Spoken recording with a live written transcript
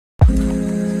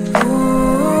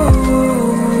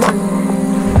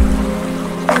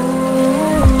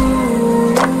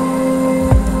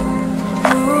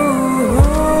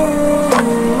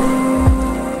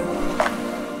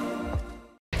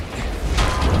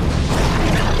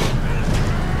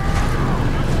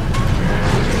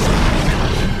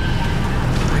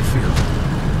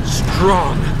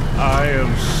strong. I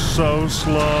am so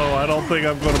slow. I don't think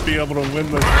I'm going to be able to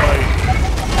win this fight.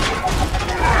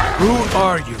 Who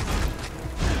are you?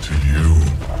 To you,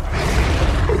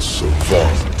 a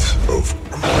savant of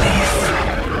grief.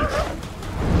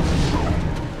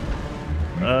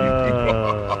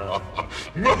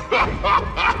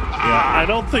 Yeah, I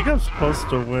don't think I'm supposed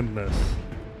to win this.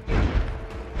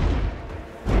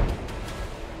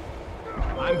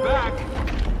 I'm back.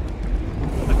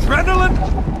 Adrenaline?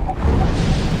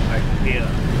 I can't.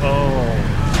 Oh,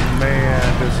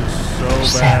 man, this is so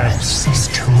bad. Ceres is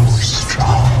too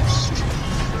strong.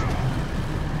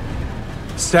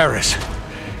 Ceres,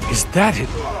 is that it?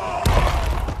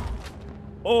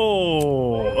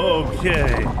 Oh,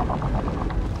 okay.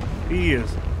 He is.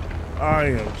 I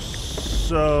am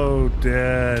so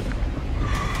dead.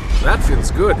 That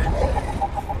feels good.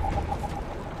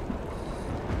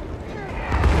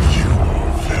 You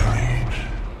are very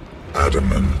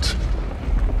adamant.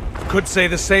 Could say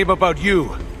the same about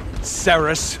you,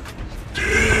 Ceres.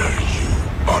 Dare you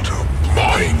utter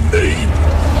my name?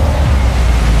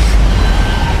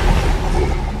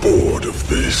 Bored of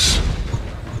this.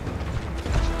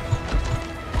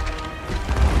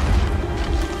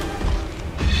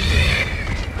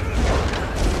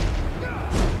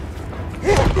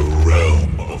 The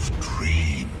realm of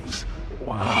dreams.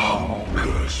 Wow.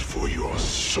 Hungers for your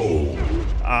soul.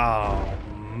 Oh,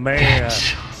 man.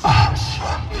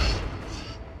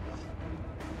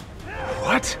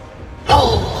 What?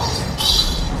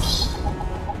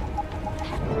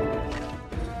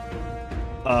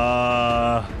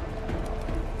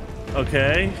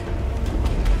 Okay.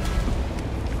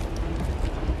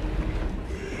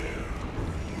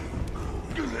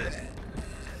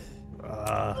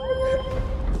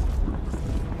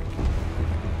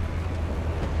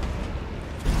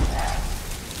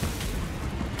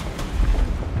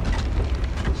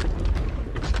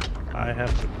 I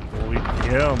have to bully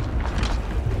him.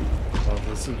 Oh,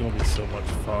 this is gonna be so much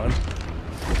fun.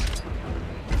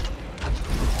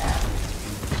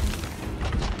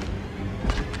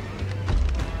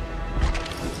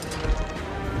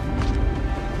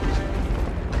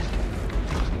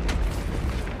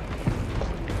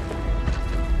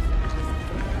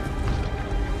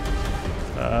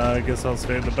 I guess I'll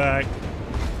stay in the back.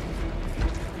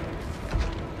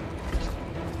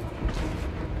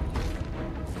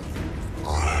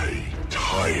 I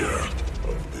tire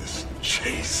of this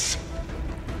chase.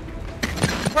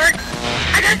 Work.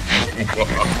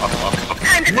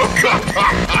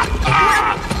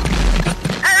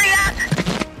 Hurry up!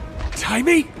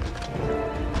 Timey?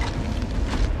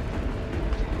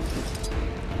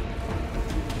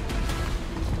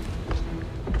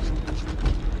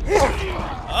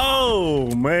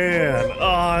 Oh, man. Oh,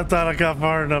 I thought I got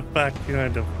far enough back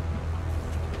behind him.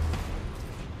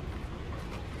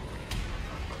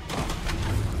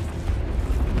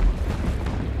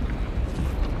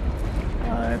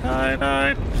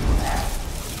 Hide.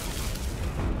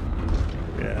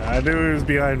 Yeah, I knew he was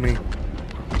behind me.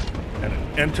 And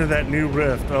enter that new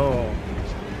rift. Oh.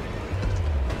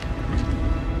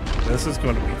 This is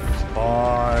going to be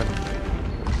fun.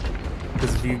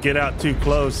 Because if you get out too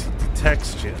close, he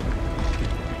detects you.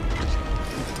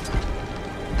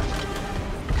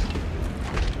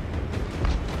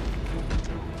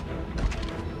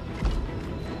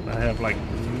 I have like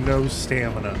no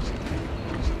stamina.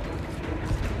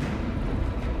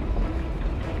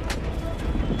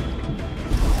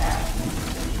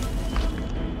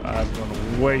 I'm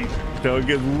gonna wait till it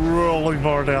gets really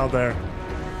far down there.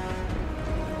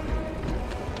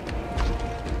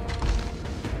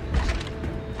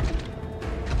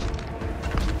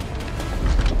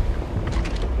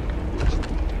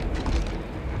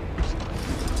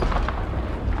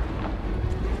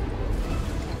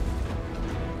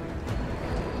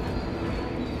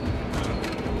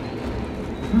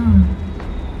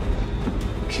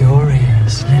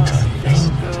 Curious little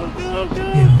thing. Go.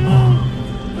 You are.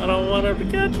 I don't want her to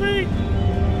catch me.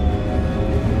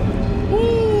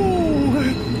 Woo!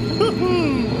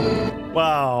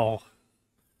 Wow.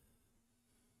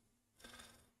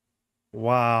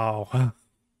 Wow.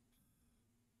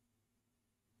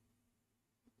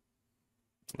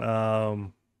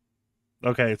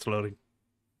 Okay, it's loading.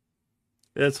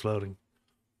 It's loading.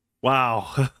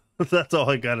 Wow. That's all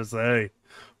I gotta say.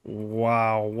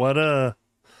 Wow, what a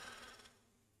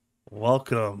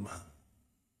welcome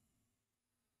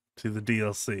to the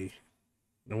DLC.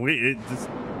 And this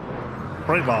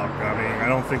Prologue, I mean, I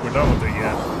don't think we're done with it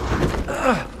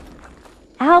yet.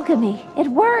 Alchemy, it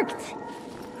worked!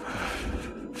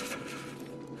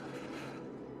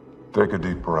 Take a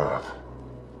deep breath.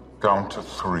 Count to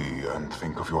 3 and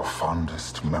think of your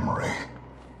fondest memory.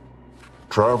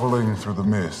 Traveling through the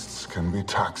mists can be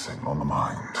taxing on the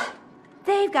mind.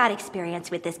 They've got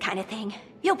experience with this kind of thing.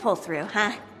 You'll pull through,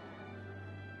 huh?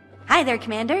 Hi there,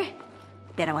 Commander.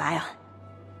 Been a while.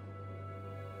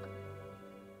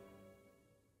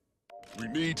 We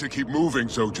need to keep moving,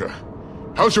 Zojja.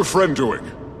 How's your friend doing?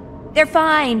 They're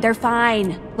fine, they're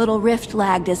fine. Little rift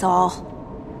lagged is all.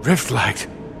 Rift lagged?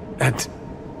 And...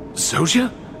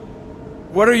 Zojja?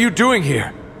 What are you doing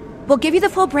here? We'll give you the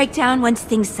full breakdown once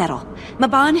things settle.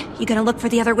 Mabon, you gonna look for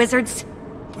the other wizards?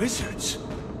 Wizards?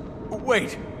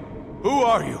 Wait, who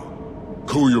are you?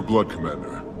 Cool your blood,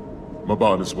 Commander.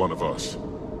 Mabon is one of us.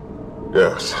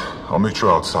 Yes, I'll meet you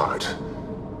outside.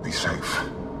 Be safe.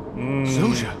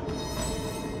 Zojja,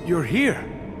 you're here.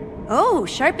 Oh,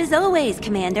 sharp as always,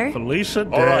 Commander. Felicia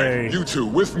Day. All right, you two,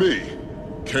 with me.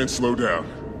 Can't slow down.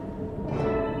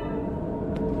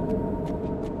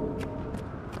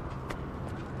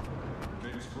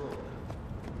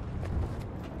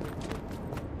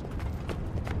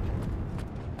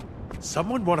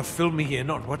 Someone want to fill me in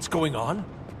on what's going on?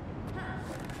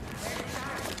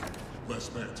 Less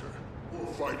banter.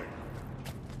 More fighting.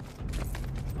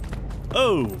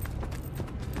 Oh!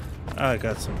 I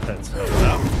got some pets helping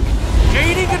out.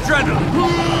 Gaining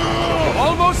adrenaline!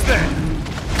 Almost there!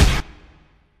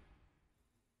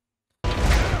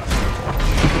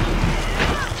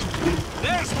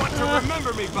 There's one to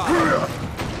remember me by!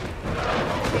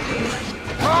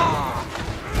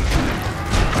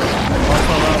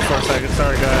 Hold on for a second,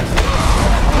 sorry guys.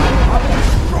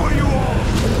 Destroy you all!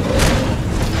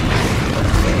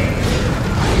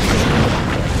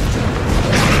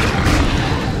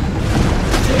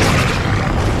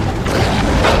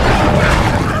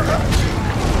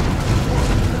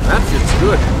 That feels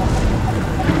good.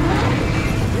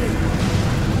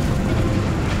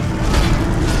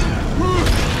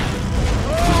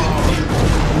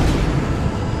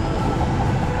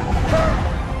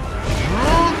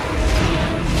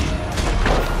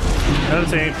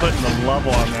 Notice they ain't putting the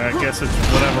level on there. I guess it's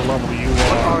whatever level you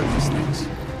What are. are these things?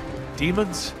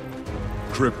 Demons?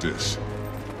 Cryptis.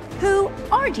 Who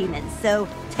are demons, so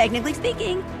technically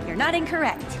speaking, you're not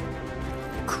incorrect.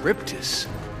 Cryptis?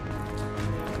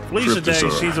 Felicia Day,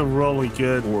 Cryptosaur. she's a really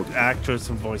good actress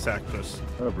and voice actress.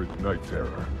 Average night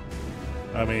terror.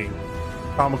 I mean,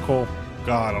 comical.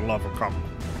 God, I love her comical.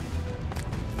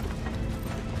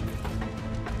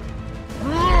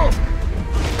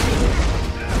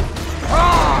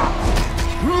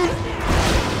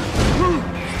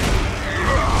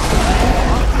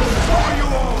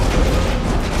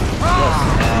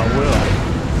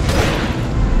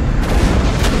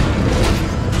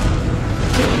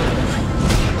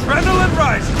 Adrenaline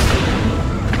rising!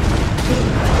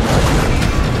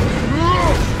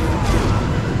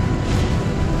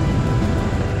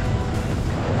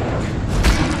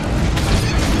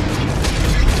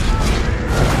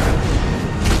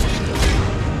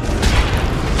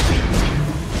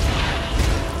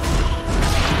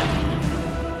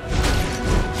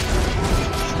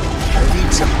 I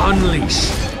need to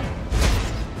unleash.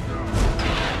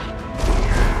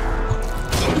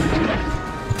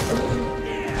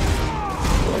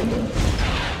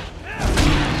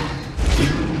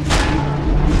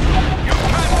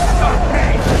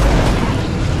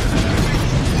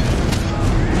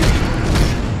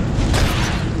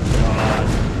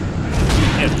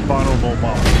 It's vulnerable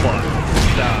while fun.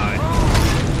 Die.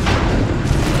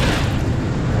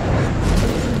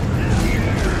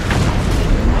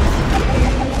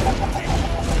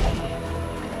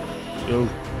 Go.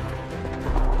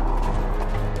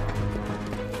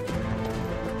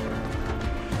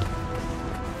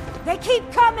 They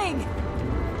keep coming!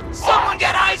 Someone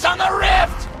get eyes on the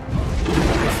rift!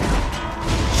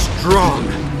 Strong.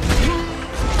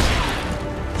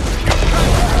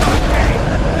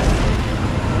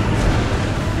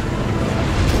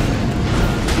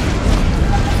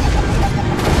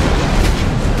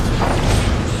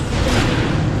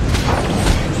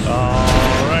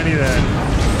 Alrighty then.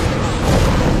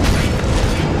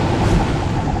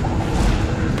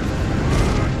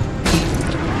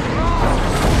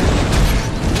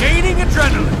 Gaining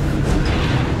adrenaline.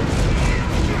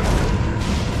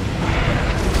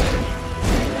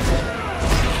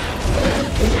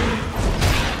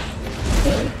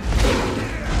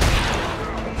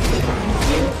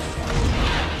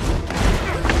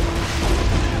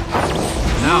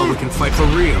 Now we can fight for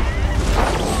real.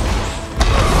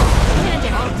 Commander,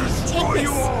 take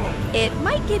this. It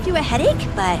might give you a headache,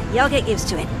 but you'll get used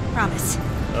to it. Promise.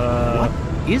 What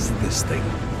is this thing?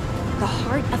 the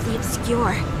heart of the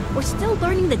Obscure. We're still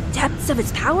learning the depths of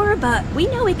its power, but we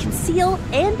know it can seal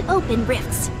and open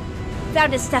rifts.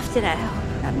 Found his stuff today.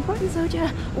 Not important,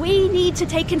 Zojja. We need to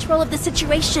take control of the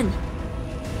situation.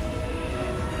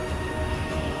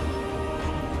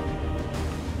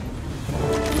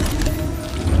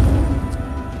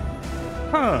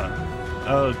 Huh.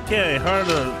 Okay, Heart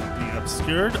of the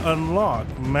Obscured, unlock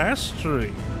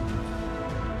mastery.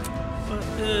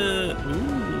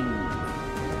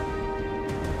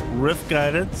 Rift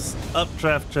Guidance,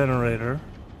 Updraft Generator,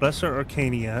 Lesser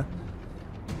Arcania,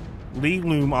 Lee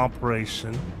Loom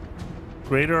Operation,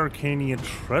 Greater Arcania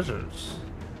Treasures.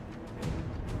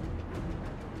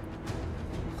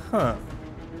 Huh.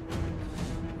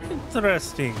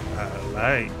 Interesting. I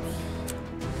like.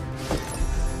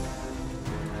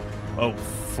 Oh,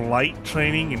 flight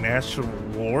training and astral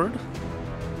ward?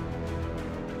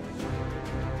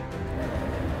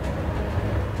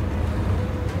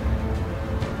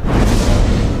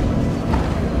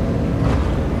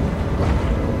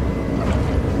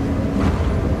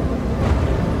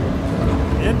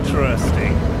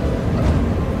 Interesting.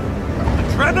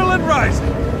 Adrenaline rising.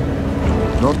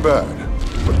 Not bad,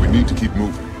 but we need to keep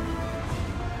moving.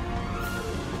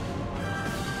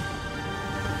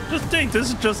 Just think, this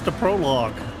is just a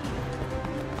prologue.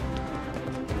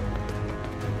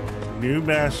 New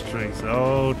masteries.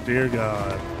 Oh dear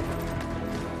God.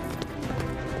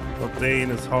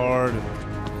 Thane is hard.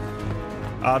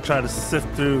 And I'll try to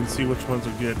sift through and see which ones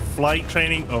are good. Flight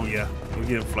training. Oh yeah, we'll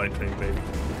get flight training, baby.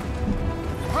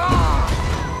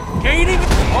 Gaining,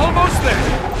 almost there.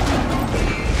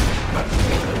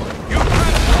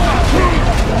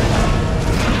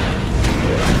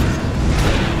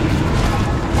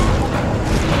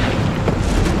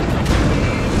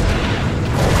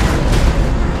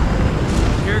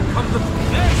 Here comes the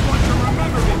next one to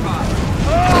remember me by.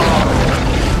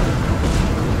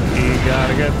 You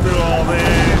gotta get through all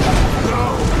this.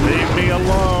 Leave me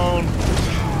alone.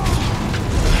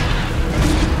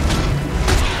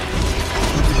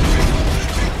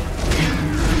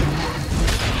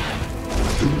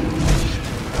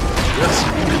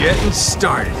 Getting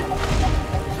started.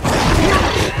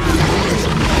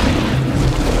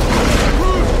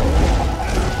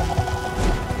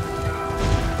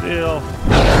 Deal.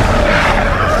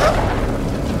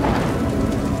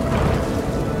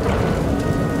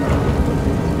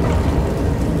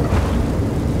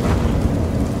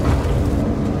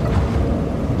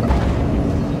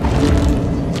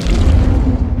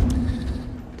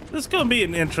 This is gonna be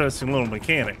an interesting little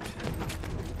mechanic.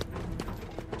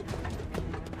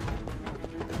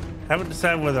 Haven't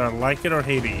decided whether I like it or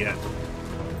hate it yet.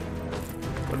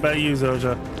 What about you,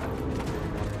 Zojja?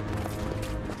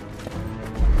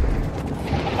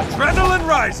 Adrenaline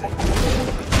rising.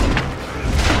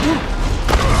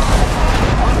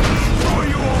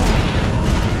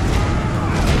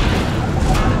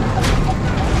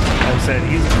 Like I said,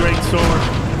 he's a great sword.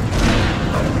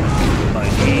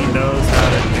 Like, he knows how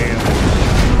to dance.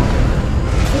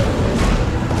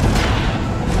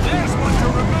 There's one to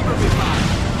remember me by.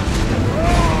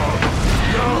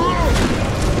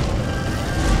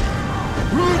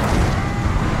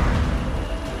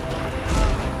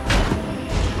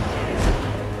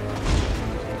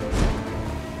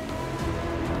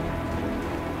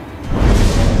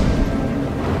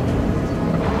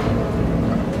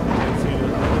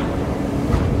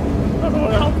 I don't know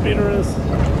what health meter is.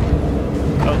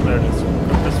 Oh, there it is.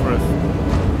 This riff.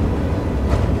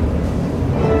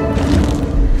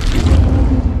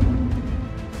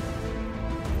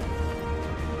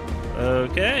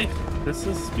 Okay, this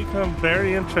has become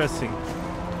very interesting.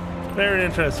 Very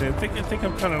interesting. I think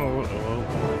I'm kind of.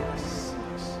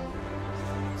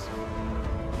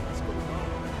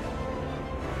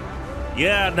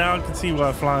 Yeah, now I can see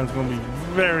why flying's going to be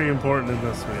very important in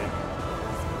this game.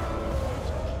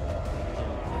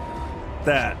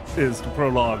 That is the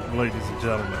prologue, ladies and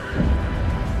gentlemen.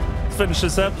 Let's finish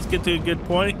this up. Let's get to a good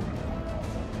point.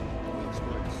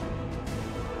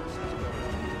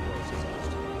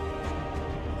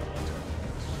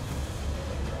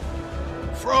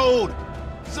 Frode!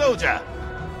 Zojja!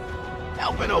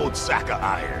 Help an old sack of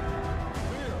iron.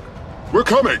 We're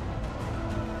coming!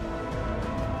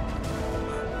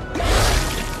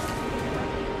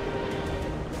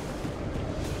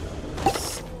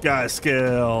 Sky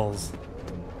scales.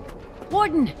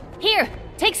 Warden, here,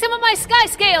 take some of my sky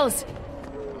scales.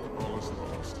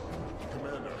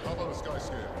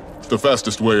 It's the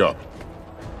fastest way up.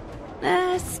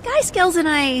 Sky Scales and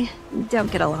I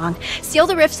don't get along. Seal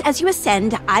the rifts as you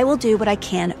ascend. I will do what I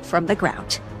can from the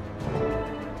ground.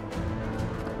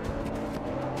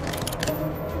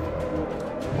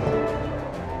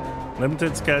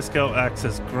 Limited Skyscale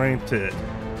access granted.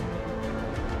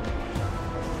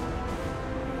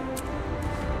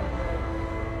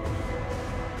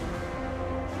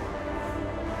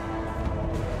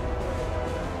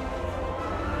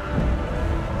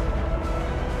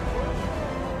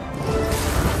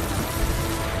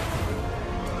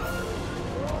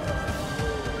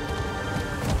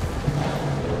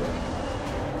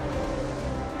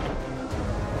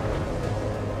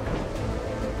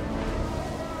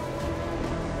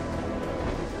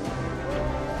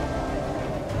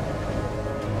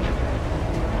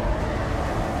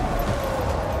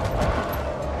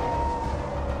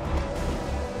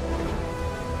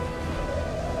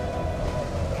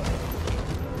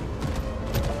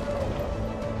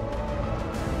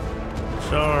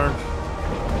 Charge.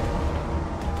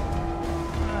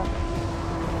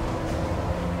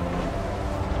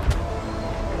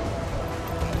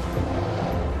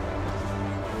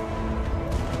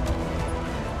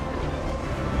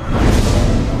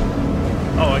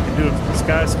 Oh, I can do it for the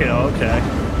sky scale, okay.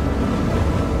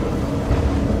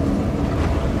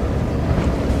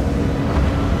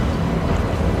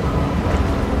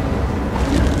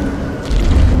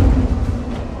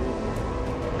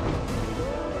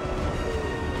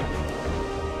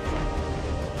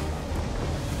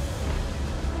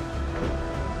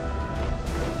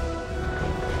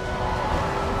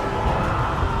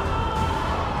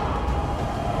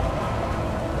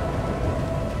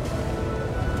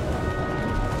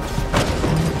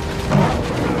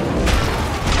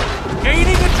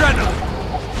 Gaining adrenaline!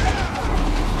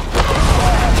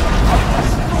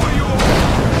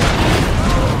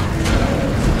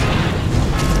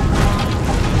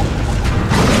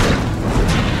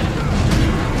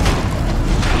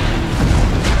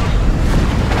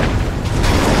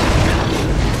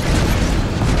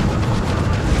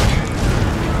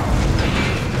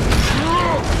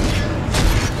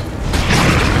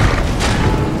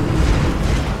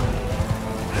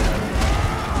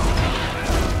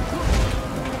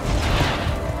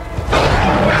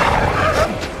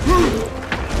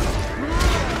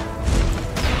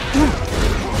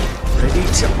 Ready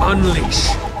to unleash.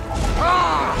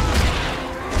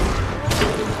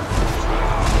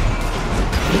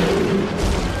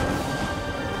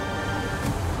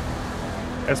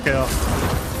 SKL.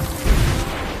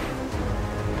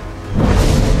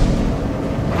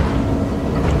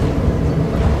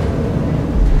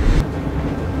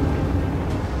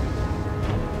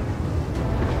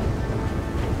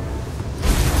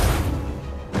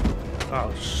 Oh,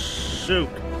 shoot.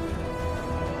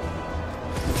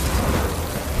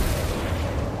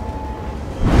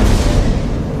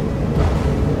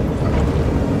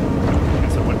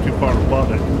 Guess I went too far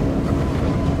above it.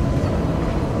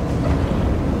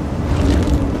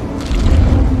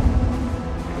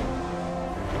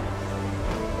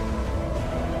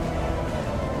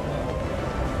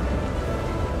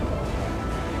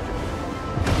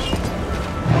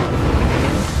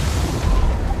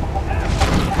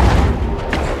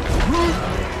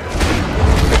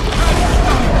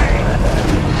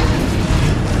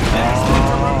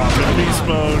 Beast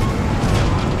mode.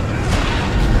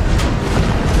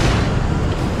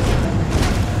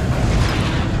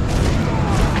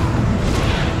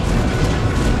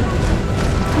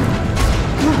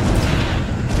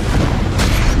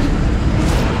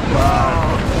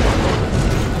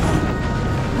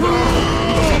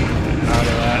 Out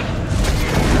of that.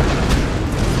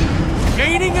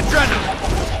 Gaining adrenaline!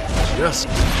 Just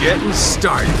getting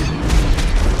started.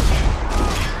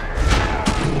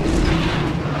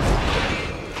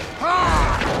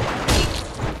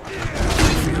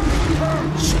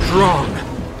 Strong.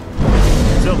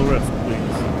 Seal the rift,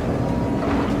 please.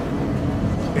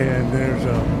 And there's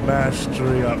a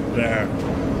mastery up there.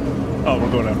 Oh,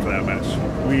 we're going after that mastery.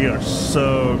 We are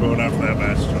so going after that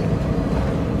mastery.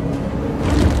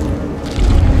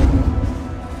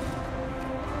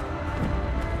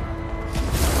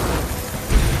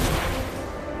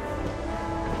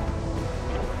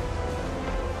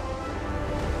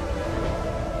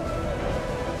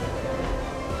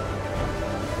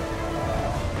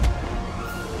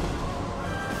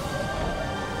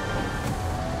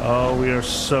 Oh, we are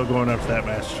so going after that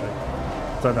mastery.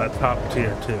 It's on that top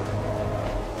tier, too.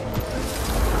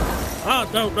 Oh,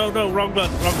 no, wrong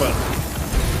button.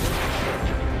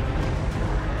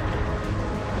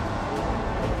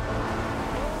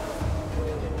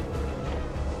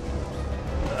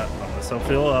 Let myself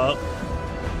fill up.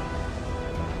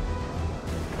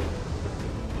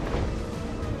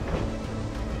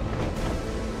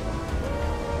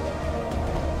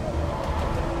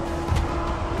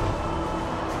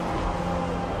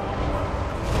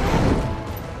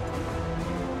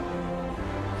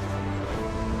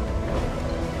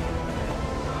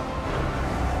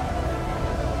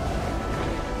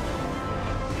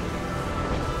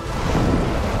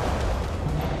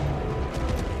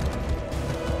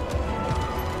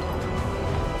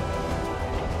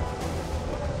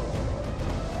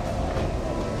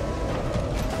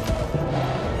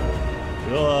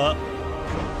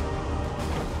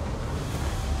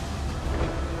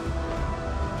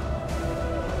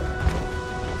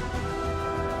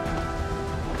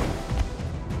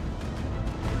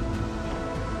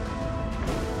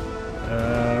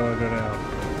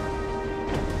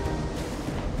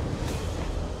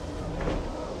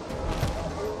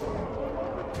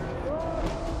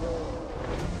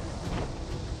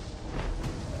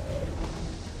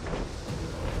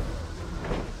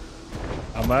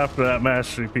 I'm after that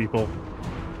mastery, people.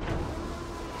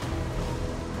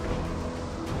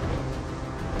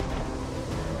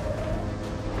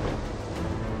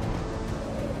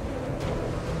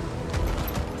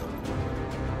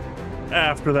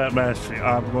 After that mastery,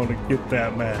 I'm going to get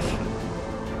that mastery.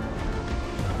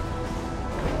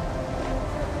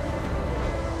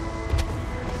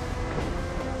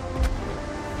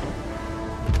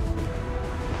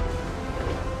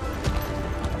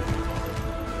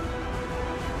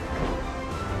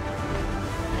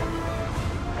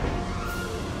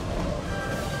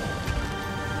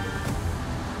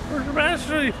 Where's the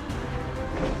mastery?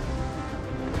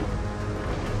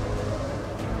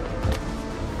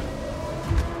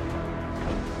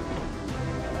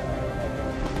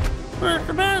 Where's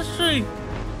the mastery?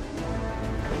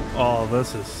 Oh,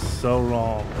 this is so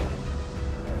wrong.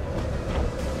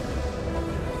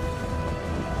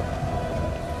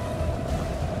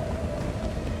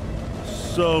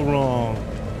 So wrong.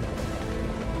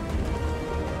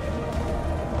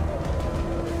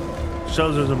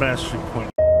 Shows there's a mastery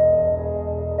point.